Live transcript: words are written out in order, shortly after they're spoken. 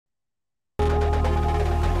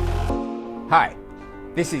Hi,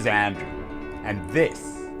 this is Andrew, and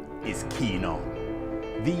this is Keen On,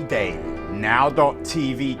 the daily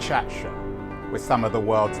now.tv chat show with some of the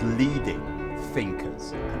world's leading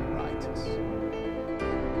thinkers and writers.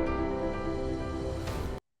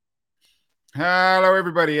 Hello,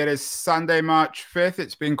 everybody. It is Sunday, March 5th.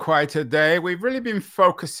 It's been quite a day. We've really been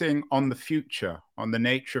focusing on the future, on the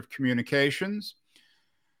nature of communications,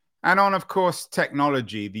 and on, of course,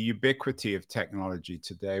 technology, the ubiquity of technology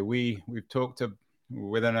today. We've talked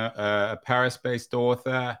with a Paris-based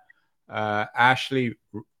author, Ashley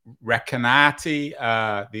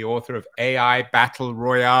Recanati, the author of AI Battle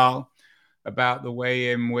Royale, about the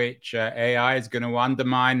way in which AI is going to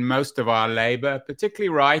undermine most of our labor, particularly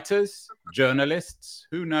writers, journalists.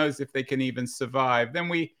 Who knows if they can even survive? Then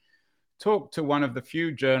we talked to one of the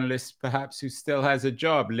few journalists, perhaps, who still has a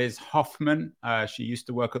job, Liz Hoffman. She used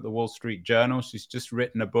to work at the Wall Street Journal. She's just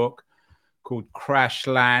written a book called Crash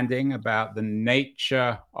Landing about the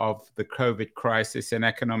nature of the COVID crisis in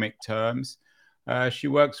economic terms. She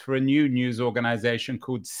works for a new news organization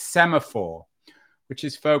called Semafor, which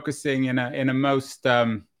is focusing in a most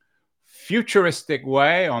futuristic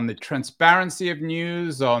way on the transparency of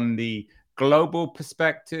news, on the global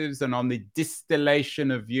perspectives, and on the distillation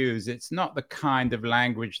of views. It's not the kind of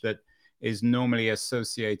language that is normally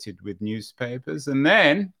associated with newspapers. And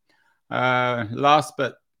then, last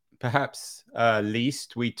but perhaps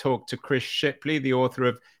least, we talked to Chris Shipley, the author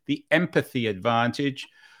of The Empathy Advantage,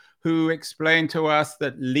 who explained to us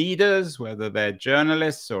that leaders, whether they're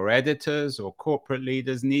journalists or editors or corporate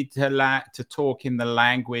leaders, need to talk in the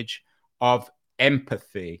language of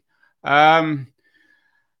empathy.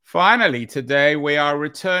 Finally, today we are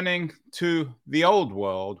returning to the old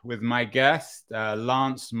world with my guest,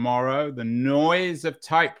 Lance Morrow, The Noise of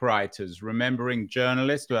Typewriters, Remembering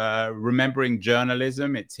Journalism.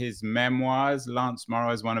 It's his memoirs. Lance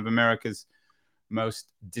Morrow is one of America's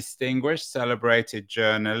most distinguished, celebrated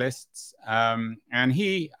journalists. And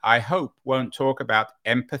he, I hope, won't talk about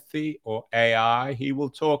empathy or AI. He will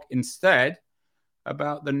talk instead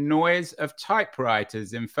about the noise of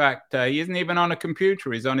typewriters. In fact, he isn't even on a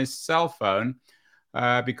computer. He's on his cell phone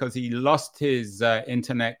because he lost his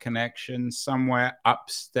internet connection somewhere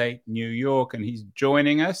upstate New York, and he's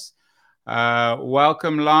joining us.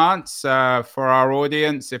 Welcome, Lance. For our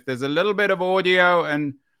audience, if there's a little bit of audio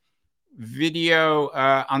and video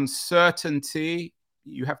uncertainty,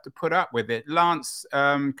 you have to put up with it. Lance,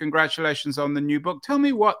 congratulations on the new book. Tell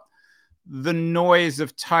me what The Noise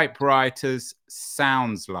of Typewriters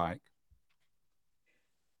sounds like.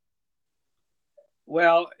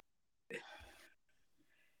 Well,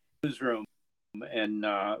 newsroom, and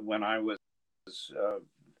when I was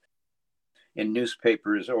in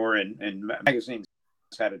newspapers or in magazines,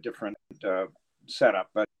 had a different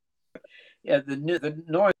setup. But yeah, the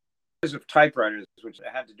noise of typewriters, which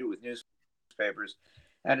had to do with newspapers,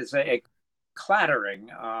 and it's a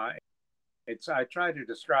clattering. I try to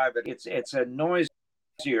describe it. It's a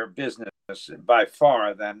noisier business by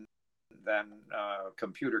far than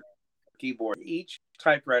computer keyboard. Each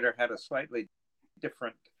typewriter had a slightly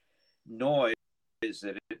different noise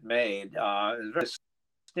that it made. A very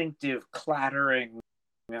distinctive clattering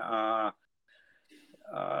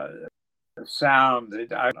sound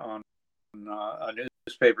on a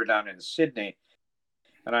newspaper down in Sydney,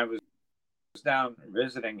 and I was down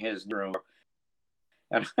visiting his room,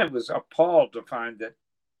 and I was appalled to find that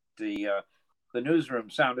the newsroom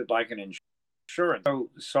sounded like an insurance, so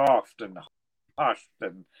soft and hushed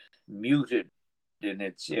and muted in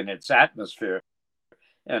its atmosphere.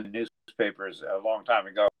 And newspapers a long time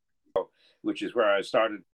ago, which is where I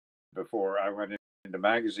started before I went into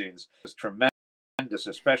magazines, was tremendous,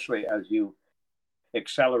 especially as you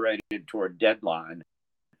accelerated toward deadline,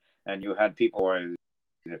 and you had people,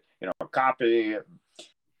 copy,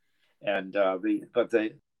 and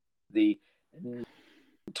the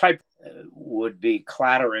type would be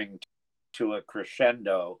clattering to a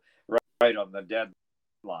crescendo right on the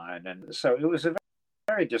deadline, and so it was a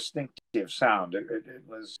very distinctive sound. It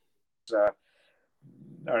was.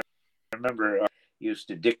 I remember used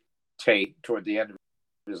to dictate toward the end of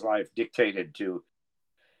his life, dictated to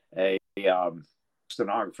a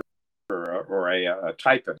stenographer or a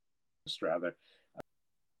typist rather,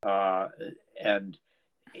 and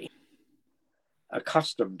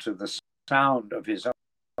accustomed to the sound of his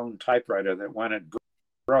own typewriter, that when it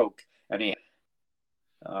broke, and he,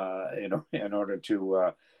 in order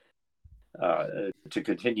to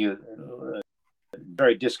continue,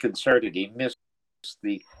 very disconcerted, he missed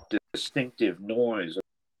the distinctive noise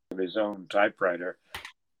of his own typewriter.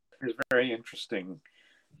 It's a very interesting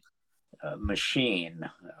machine.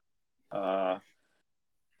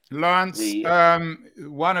 Lance,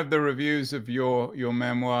 one of the reviews of your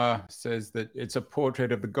memoir says that it's a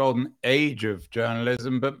portrait of the golden age of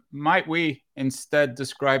journalism, but might we instead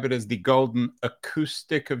describe it as the golden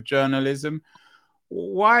acoustic of journalism?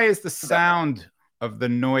 Why is the sound of the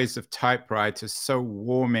noise of typewriters so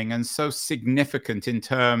warming and so significant in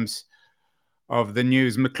terms of the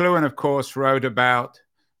news? McLuhan, of course, wrote about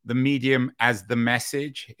the medium as the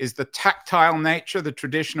message. Is the tactile nature, the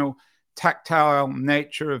traditional tactile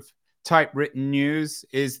nature of typewritten news,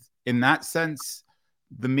 is in that sense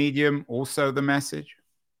the medium also the message?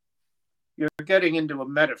 You're getting into a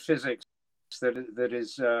metaphysics that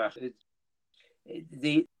is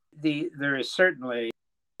there is certainly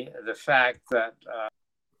the fact that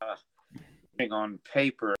on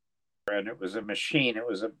paper, and it was a machine, it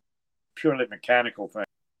was a purely mechanical thing.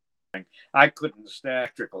 I couldn't stand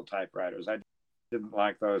electrical typewriters. I didn't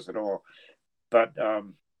like those at all. But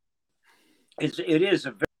it is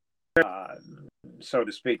a very, so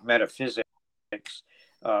to speak, metaphysics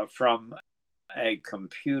from a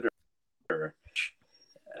computer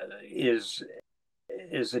is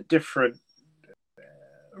a different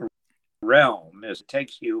realm. As it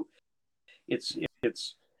takes you, it's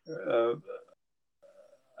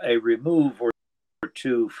a remove or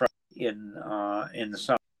two from in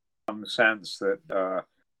some sense that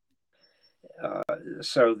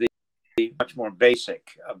so the much more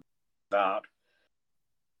basic about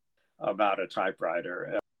a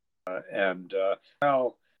typewriter and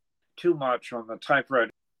well, too much on the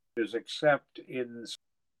typewriters, except in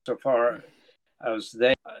so far as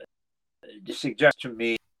they suggest to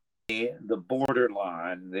me the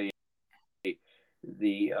borderline, the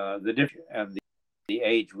difference and the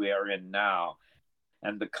age we are in now,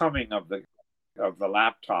 and the coming of the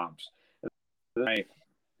laptops. My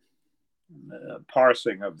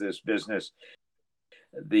parsing of this business,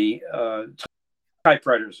 the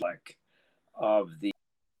typewriters like of the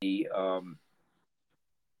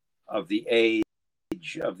age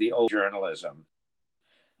of the old journalism,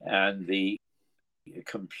 and the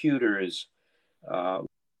computers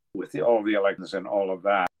with all the elections and all of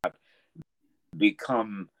that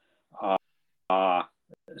become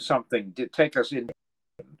something to take us in.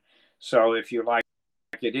 So if you like,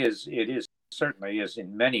 it is certainly is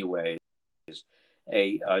in many ways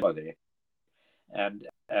a and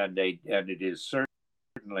it is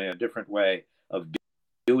certainly a different way of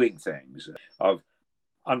doing things, of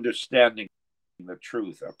understanding the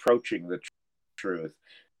truth, approaching the truth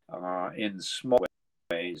in small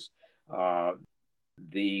ways.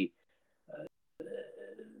 The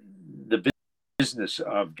business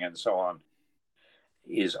of and so on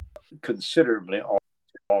is considerably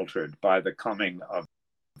altered by the coming of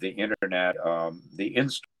the internet, the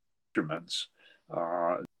instruments,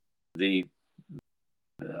 the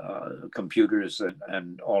computers,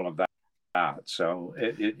 and all of that. So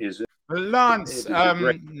it is. Lance,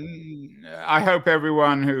 I hope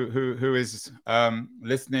everyone who is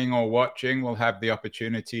listening or watching will have the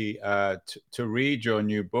opportunity to read your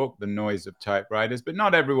new book, The Noise of Typewriters, but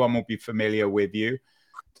not everyone will be familiar with you.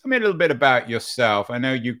 Tell me a little bit about yourself. I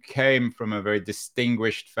know you came from a very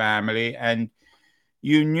distinguished family, and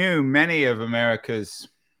you knew many of America's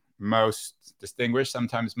most distinguished,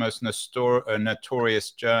 sometimes most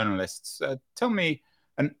notorious journalists. Tell me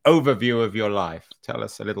an overview of your life. Tell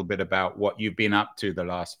us a little bit about what you've been up to the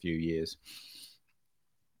last few years.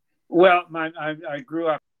 Well, I grew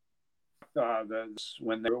up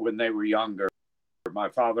when they were younger. My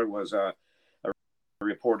father was a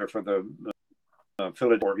reporter for the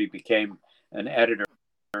Philadelphia. He became an editor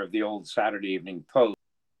of the old Saturday Evening Post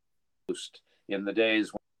in the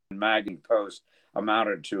days when Magazine Post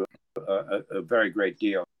amounted to a very great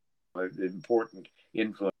deal, an important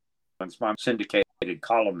influence. My syndicated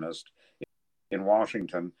columnist in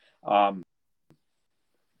Washington.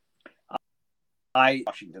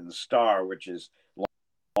 Washington Star, which is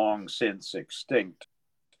long since extinct.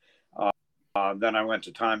 Then I went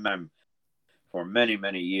to Time for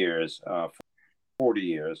many years, 40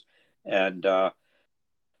 years, and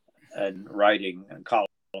writing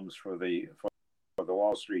columns for the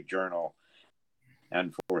Wall Street Journal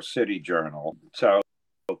and for City Journal. So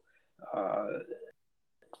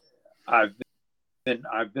I've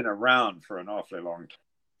been around for an awfully long time.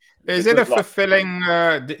 Is it a fulfilling?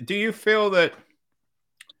 Do you feel that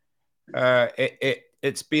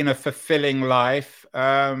it's been a fulfilling life,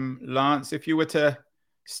 Lance? If you were to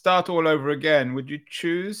start all over again, would you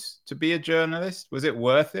choose to be a journalist? Was it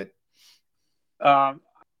worth it? It's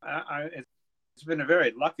been a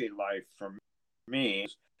very lucky life for me.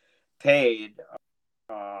 Paid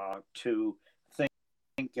to think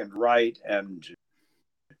and write and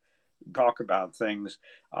talk about things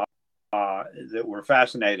that were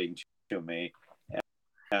fascinating to me,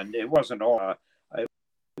 and it wasn't all. I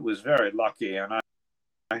was very lucky, and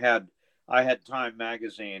I had Time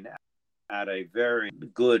magazine at a very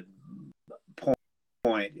good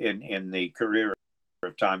point in the career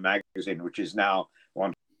of Time magazine, which is now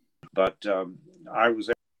one. But I was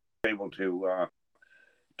able to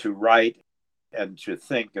write and to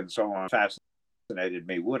think and so on. Fascinated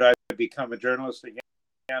me. Would I become a journalist again?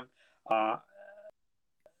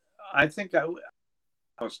 I think I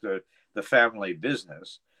was the family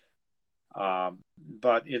business,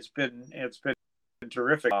 but it's been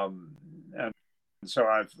terrific, and so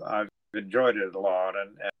I've enjoyed it a lot,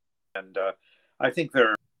 and I think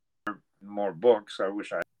there are more books. I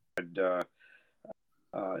wish I had done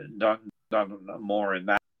more in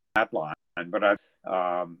that line, but I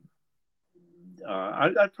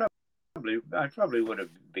probably would have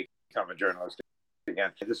become a journalist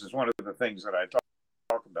again. This is one of the things that I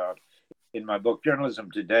talk about in my book.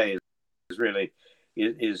 Journalism today is really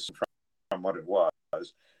from what it was.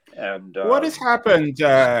 And what has happened,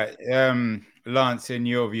 Lance, in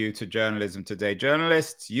your view, to journalism today?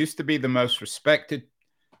 Journalists used to be the most respected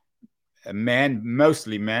men,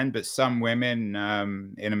 mostly men, but some women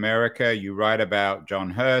in America. You write about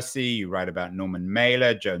John Hersey, you write about Norman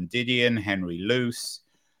Mailer, Joan Didion, Henry Luce.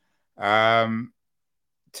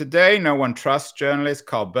 Today, no one trusts journalists.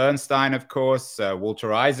 Carl Bernstein, of course,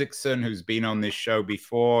 Walter Isaacson, who's been on this show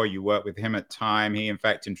before. You worked with him at Time. He, in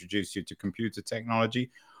fact, introduced you to computer technology.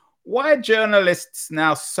 Why are journalists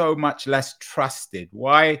now so much less trusted?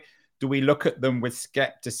 Why do we look at them with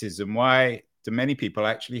skepticism? Why do many people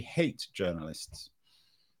actually hate journalists?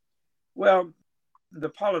 Well, the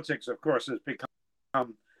politics, of course, has become,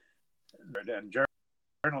 and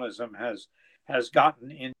journalism has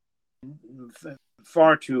gotten in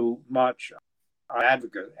far too much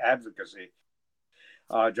advocacy.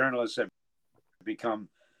 Journalists have become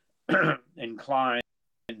inclined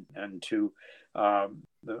and to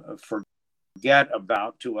forget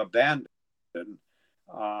about, to abandon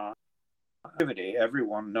activity.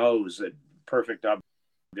 Everyone knows that perfect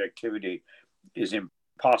objectivity is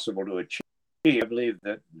impossible to achieve. I believe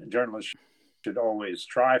that journalists should always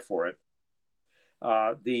try for it.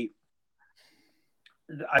 The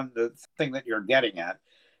thing that you're getting at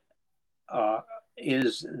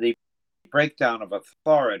is the breakdown of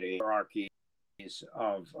authority hierarchies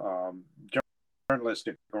of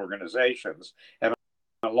journalistic organizations, and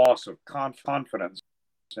a loss of confidence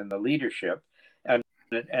in the leadership, and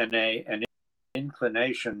an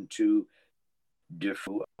inclination to the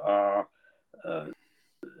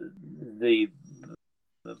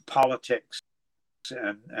politics,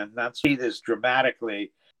 and that's see this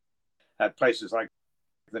dramatically at places like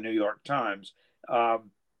the New York Times.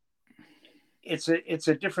 It's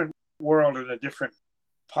a different world and a different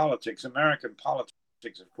politics. American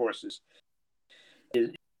politics, of course,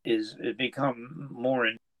 is become more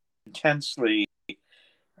intensely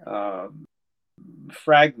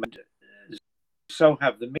fragmented. So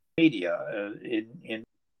have the media in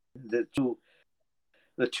the two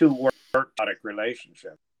work product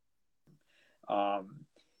relationship.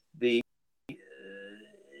 The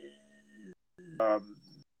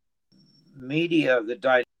media,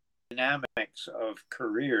 the dynamics of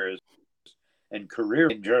careers and career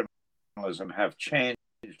in journalism have changed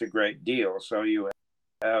a great deal. So you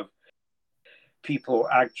have people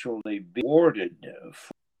actually being awarded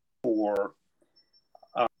for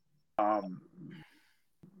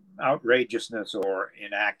outrageousness or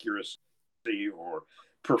inaccuracy or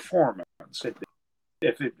performance.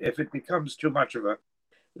 If it becomes too much of a,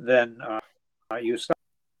 then you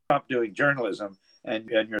stop doing journalism and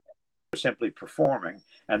you're simply performing.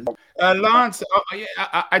 And Lance,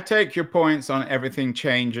 I take your points on everything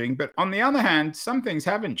changing, but on the other hand, some things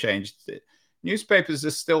haven't changed. Newspapers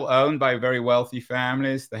are still owned by very wealthy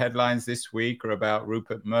families. The headlines this week are about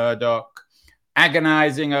Rupert Murdoch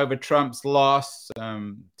agonizing over Trump's loss,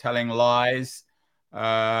 telling lies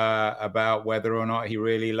about whether or not he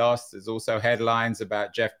really lost. There's also headlines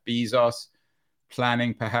about Jeff Bezos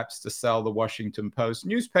planning perhaps to sell the Washington Post.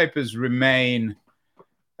 Newspapers remain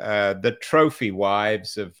the trophy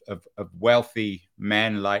wives of wealthy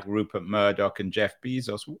men like Rupert Murdoch and Jeff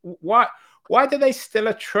Bezos. Why do they still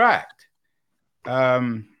attract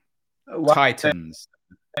titans?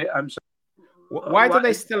 I'm sorry. Why do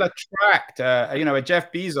they still attract, a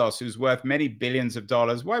Jeff Bezos who's worth many billions of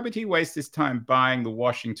dollars? Why would he waste his time buying the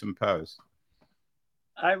Washington Post?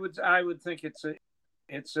 I would think it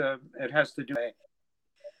has to do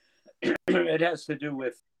it has to do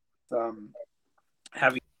with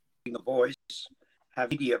having a voice,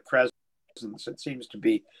 having media presence. It seems to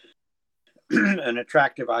be an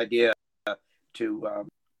attractive idea to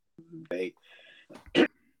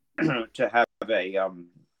to have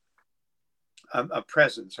a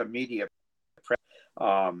presence, a media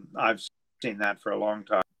presence. I've seen that for a long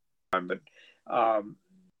time, but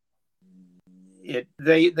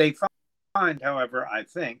they find, however, I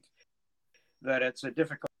think that it's a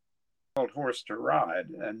difficult horse to ride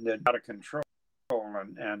and out of control,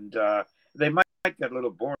 and they might get a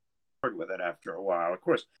little bored with it after a while. Of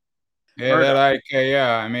course, Yeah, they're like,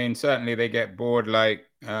 yeah. I mean, certainly they get bored, like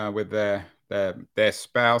with their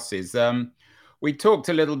spouses. We talked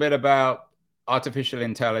a little bit about artificial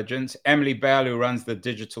intelligence. Emily Bell, who runs the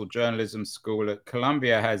digital journalism school at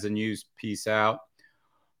Columbia, has a news piece out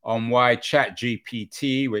on why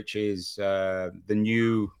ChatGPT, which is the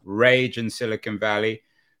new rage in Silicon Valley,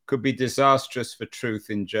 could be disastrous for truth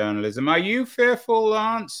in journalism. Are you fearful,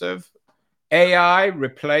 Lance, of AI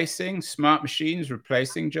replacing smart machines,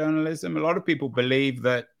 replacing journalism? A lot of people believe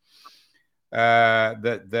that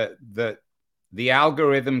that the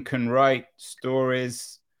algorithm can write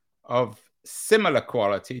stories of similar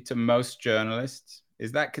quality to most journalists.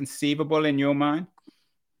 Is that conceivable in your mind?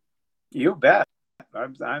 You bet.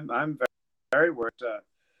 I'm very worried.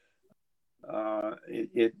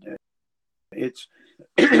 It's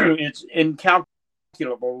it's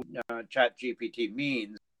incalculable. ChatGPT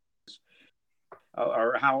means,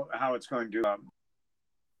 or how it's going to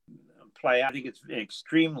play. I think it's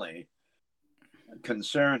extremely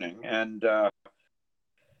concerning, and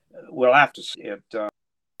we'll have to see it.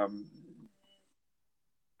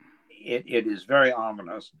 It is very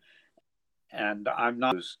ominous, and I'm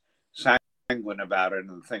not as sanguine about it,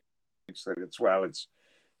 and thinks that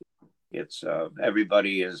it's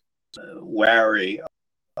everybody is wary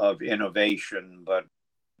of innovation, but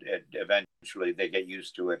eventually they get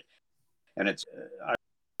used to it, and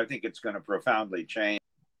I think it's going to profoundly change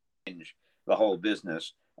the whole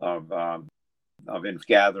business of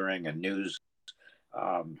gathering and news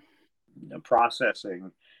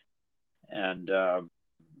processing, and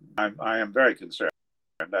I am very concerned.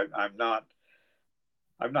 I'm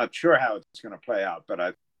not sure how it's going to play out, but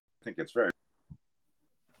I think it's very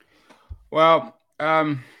well.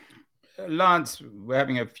 Lance, we're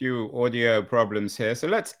having a few audio problems here, so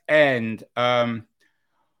let's end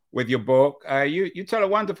with your book. You tell a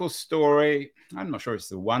wonderful story. I'm not sure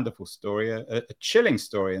it's a wonderful story, a chilling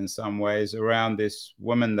story in some ways, around this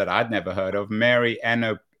woman that I'd never heard of, Mary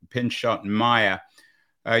Eno Pinchot Meyer.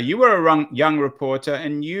 You were a young reporter,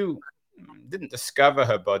 and you didn't discover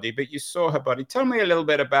her body, but you saw her body. Tell me a little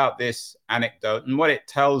bit about this anecdote and what it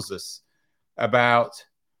tells us about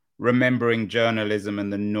remembering journalism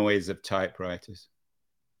and the noise of typewriters.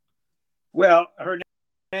 Well, her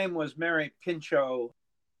name was Mary Pinchot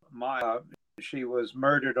Meyer. She was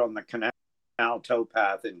murdered on the Canal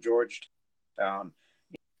Towpath in Georgetown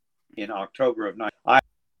in October of 19.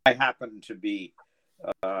 I happened to be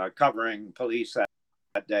covering police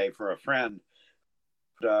that day for a friend.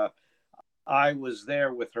 But, I was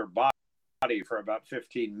there with her body for about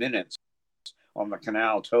 15 minutes on the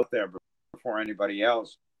canal tow there before anybody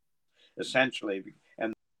else, essentially.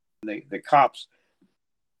 And the cops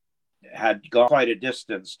had gone quite a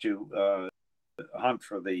distance to hunt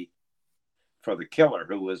for the killer,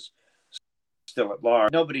 who was still at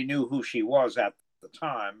large. Nobody knew who she was at the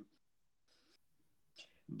time,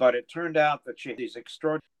 but it turned out that she's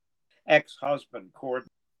extraordinary. Ex-husband, Cord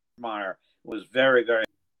Meyer, was very, very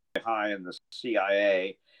high in the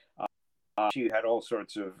CIA. She had all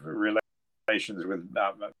sorts of relations with.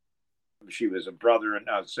 She was a brother and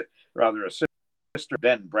rather a sister,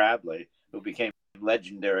 Ben Bradley, who became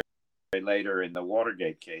legendary later in the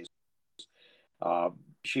Watergate case.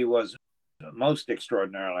 She was most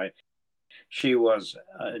extraordinarily. She was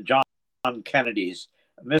John Kennedy's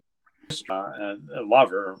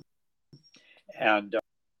lover, and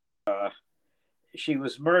she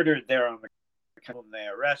was murdered there on the whom they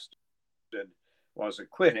arrested, was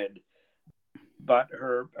acquitted, but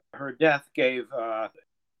her death gave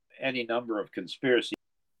any number of conspiracy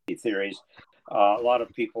theories. A lot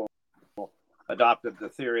of people adopted the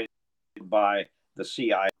theory by the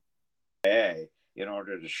CIA in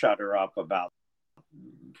order to shut her up about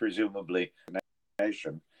presumably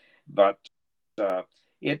nation. But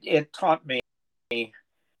it taught me.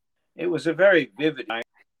 It was a very vivid. I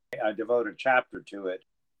devote a chapter to it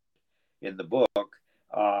in the book.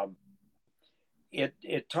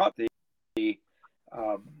 It taught the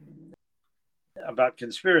about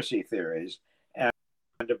conspiracy theories and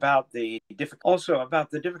about the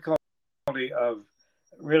difficulty of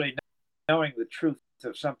really knowing the truth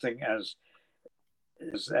of something as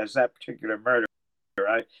that particular murder.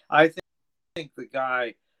 I think the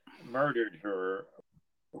guy murdered her,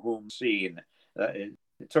 whom seen. It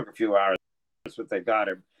took a few hours, but they got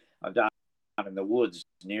him down in the woods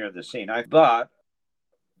near the scene. But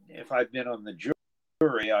if I'd been on the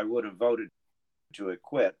jury, I would have voted to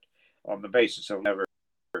acquit on the basis of never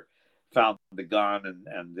found the gun,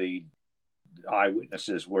 and the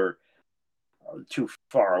eyewitnesses were too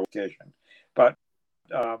far away. But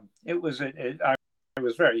I was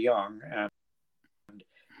very young, and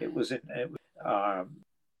it was an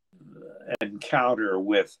encounter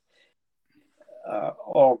with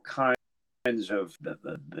all kinds of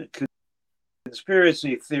the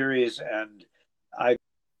conspiracy theories and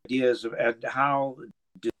ideas of, and how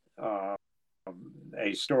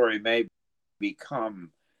a story may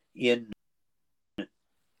become in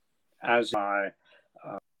as I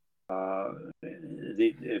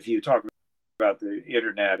if you talk about the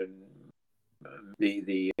internet, and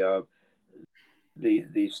the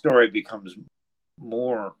story becomes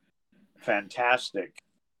more fantastic,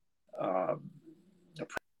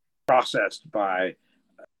 processed by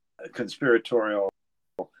conspiratorial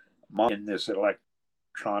in this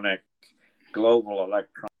global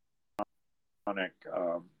electronic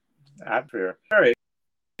atmosphere.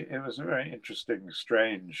 It was a very interesting,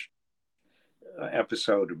 strange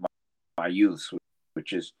episode of my youth,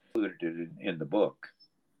 which is included in the book.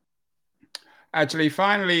 Actually,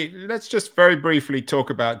 finally, let's just very briefly talk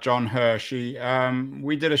about John Hersey.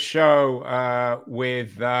 We did a show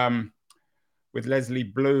with Leslie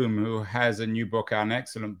Bloom, who has a new book, an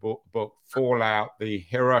excellent book, Fallout, the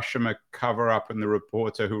Hiroshima cover-up and the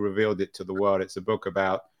reporter who revealed it to the world. It's a book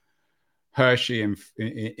about Hershey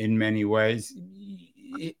in many ways.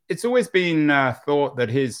 It's always been thought that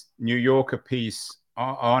his New Yorker piece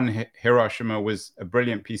on Hiroshima was a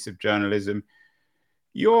brilliant piece of journalism.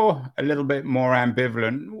 You're a little bit more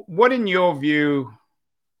ambivalent. What, in your view,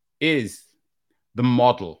 is the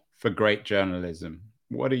model for great journalism?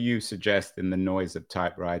 What do you suggest in The Noise of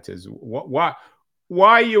Typewriters? Why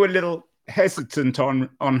are you a little hesitant on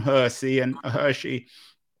Hershey and Hershey?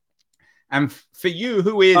 And for you,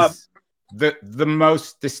 who is the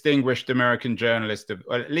most distinguished American journalist,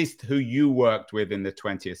 or at least who you worked with in the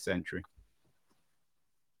 20th century?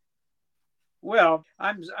 Well,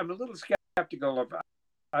 I'm a little skeptical of.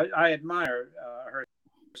 I admire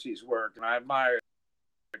Hershey's work, and I admire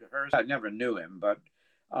Hershey. I never knew him, but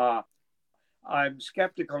I'm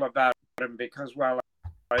skeptical about him because, while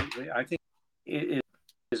I think it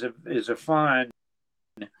is a fine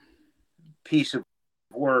piece of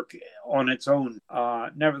work on its own,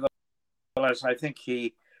 nevertheless, I think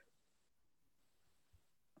he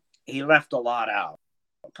left a lot out.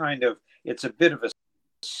 It's a bit of a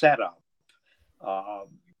setup.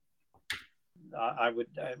 I would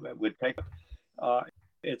take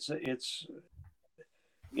it's a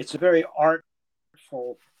very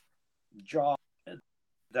artful job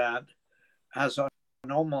that has an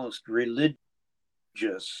almost religious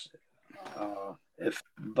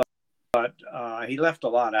but he left a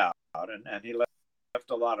lot out, and he left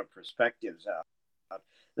a lot of perspectives out.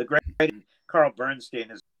 The great Carl Bernstein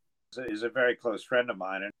is a very close friend of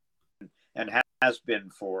mine, and has been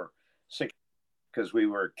for 6 because we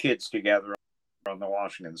were kids together on the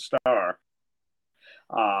Washington Star.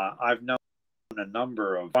 I've known a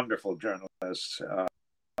number of wonderful journalists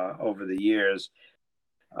over the years.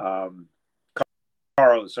 Carl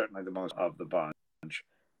is certainly the most of the bunch,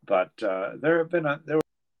 but there have been a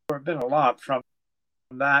lot from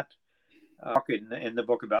that. In the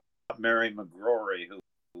book about Mary McGrory, who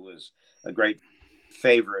was a great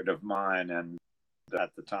favorite of mine, and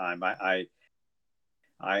at the time, I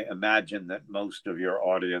imagine that most of your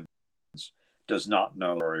audience does not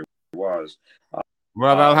know who he was.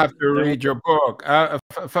 Well, they'll have to read your book.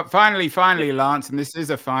 Finally, Lance, and this is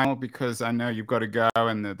a final because I know you've got to go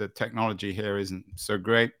and the technology here isn't so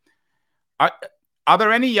great. Are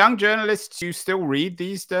there any young journalists you still read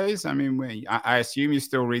these days? I mean, I assume you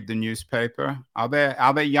still read the newspaper. Are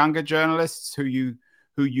there younger journalists who you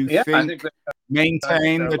think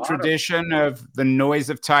maintain the tradition of the noise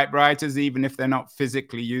of typewriters, even if they're not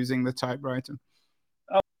physically using the typewriter?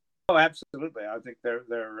 Oh, absolutely. I think there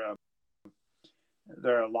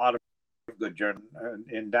are a lot of good journalists.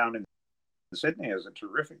 Down in Sydney is a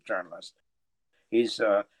terrific journalist. He's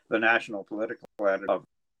the national political editor of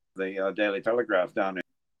the Daily Telegraph down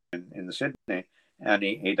in Sydney, and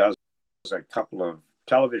he does a couple of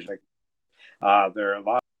television. There are a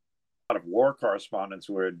lot of war correspondents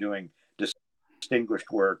who are doing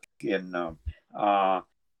distinguished work in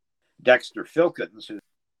Dexter Filkins.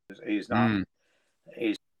 He's not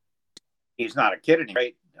a kid, he's a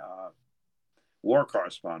great war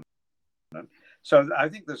correspondent. So I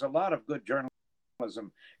think there's a lot of good journalists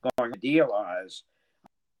going idealize.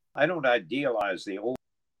 I don't idealize the old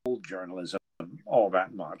journalism all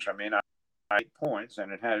that much. I mean, I points,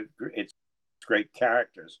 and it's great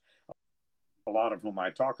characters, a lot of whom I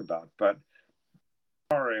talk about, but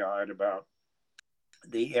sorry-eyed about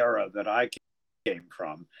the era that I came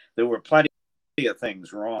from. There were plenty of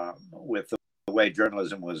things wrong with the way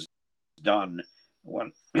journalism was done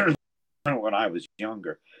when when I was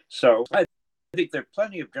younger. So I think there are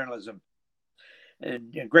plenty of journalism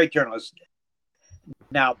and great journalists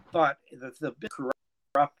now, but the bit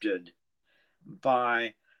corrupted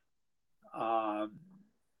by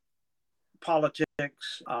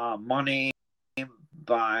politics, money,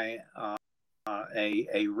 by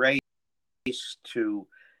a race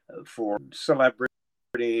for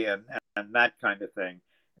celebrity and that kind of thing,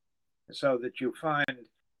 so that you find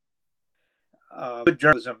good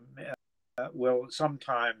journalism will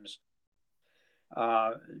sometimes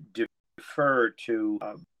defer to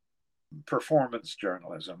performance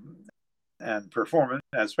journalism and performance,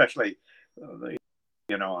 especially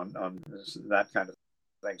on that kind of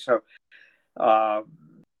thing. So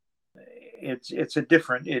it's a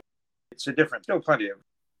different. Still plenty of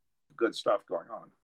good stuff going on.